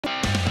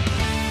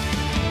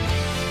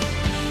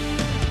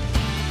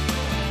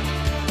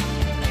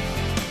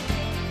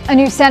A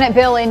new Senate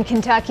bill in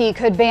Kentucky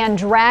could ban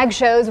drag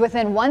shows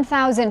within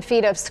 1,000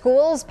 feet of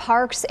schools,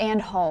 parks,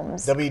 and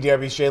homes.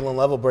 WDRB's Jalen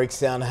Level breaks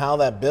down how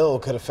that bill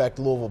could affect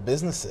Louisville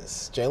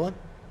businesses. Jalen?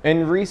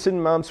 In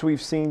recent months,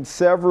 we've seen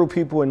several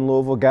people in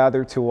Louisville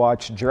gather to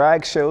watch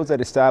drag shows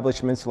at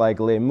establishments like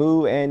Le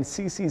Mou and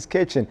Cece's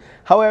Kitchen.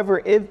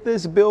 However, if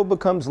this bill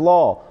becomes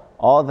law,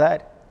 all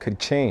that could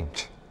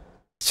change.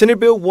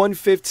 Senate Bill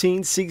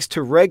 115 seeks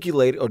to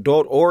regulate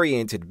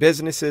adult-oriented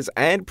businesses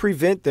and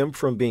prevent them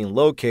from being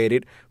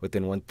located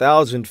within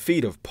 1,000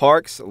 feet of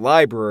parks,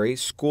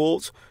 libraries,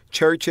 schools,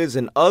 churches,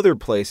 and other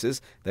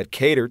places that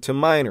cater to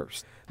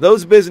minors.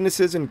 Those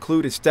businesses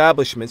include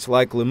establishments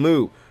like Le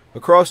Mou.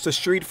 Across the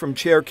street from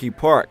Cherokee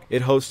Park,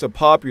 it hosts a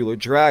popular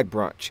drag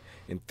brunch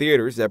in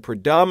theaters that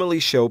predominantly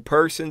show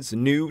persons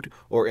nude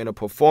or in a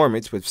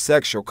performance with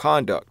sexual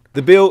conduct.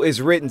 The bill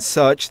is written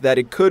such that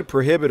it could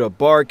prohibit a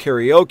bar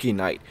karaoke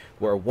night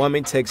where a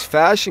woman takes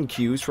fashion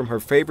cues from her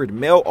favorite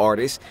male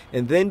artist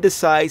and then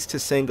decides to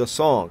sing a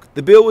song.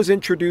 The bill was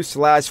introduced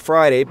last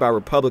Friday by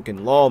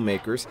Republican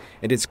lawmakers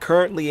and is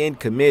currently in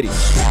committee.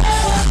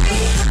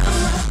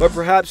 But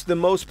perhaps the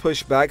most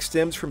pushback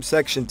stems from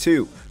Section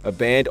 2, a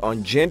ban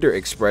on gender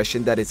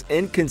expression that is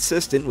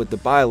inconsistent with the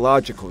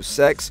biological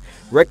sex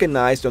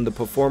recognized on the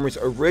performer's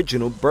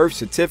original birth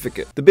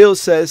certificate. The bill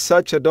says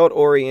such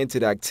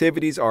adult-oriented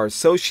activities are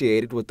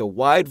associated with a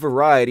wide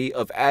variety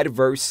of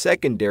adverse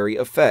secondary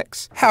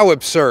effects. How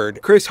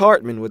absurd. Chris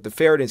Hartman with the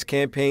Fairness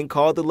Campaign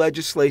called the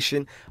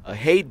legislation a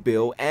hate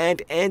bill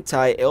and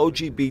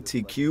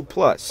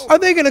anti-LGBTQ+. Are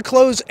they going to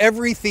close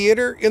every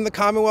theater in the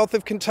Commonwealth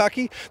of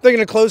Kentucky? They're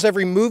going to close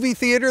every movie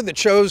theater that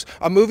shows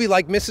a movie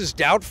like Mrs.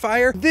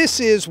 Doubtfire? This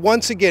is,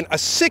 once again, a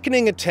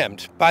sickening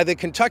attempt by the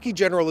Kentucky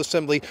General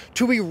Assembly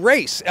to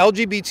erase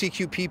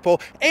LGBTQ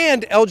people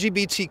and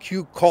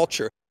LGBTQ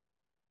culture.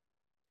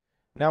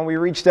 Now, we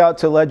reached out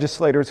to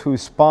legislators who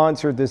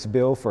sponsored this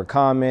bill for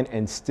comment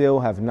and still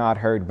have not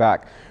heard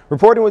back.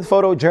 Reporting with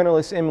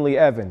photojournalist Emily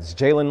Evans,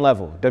 Jalen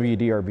Level,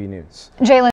 WDRB News. Jalen.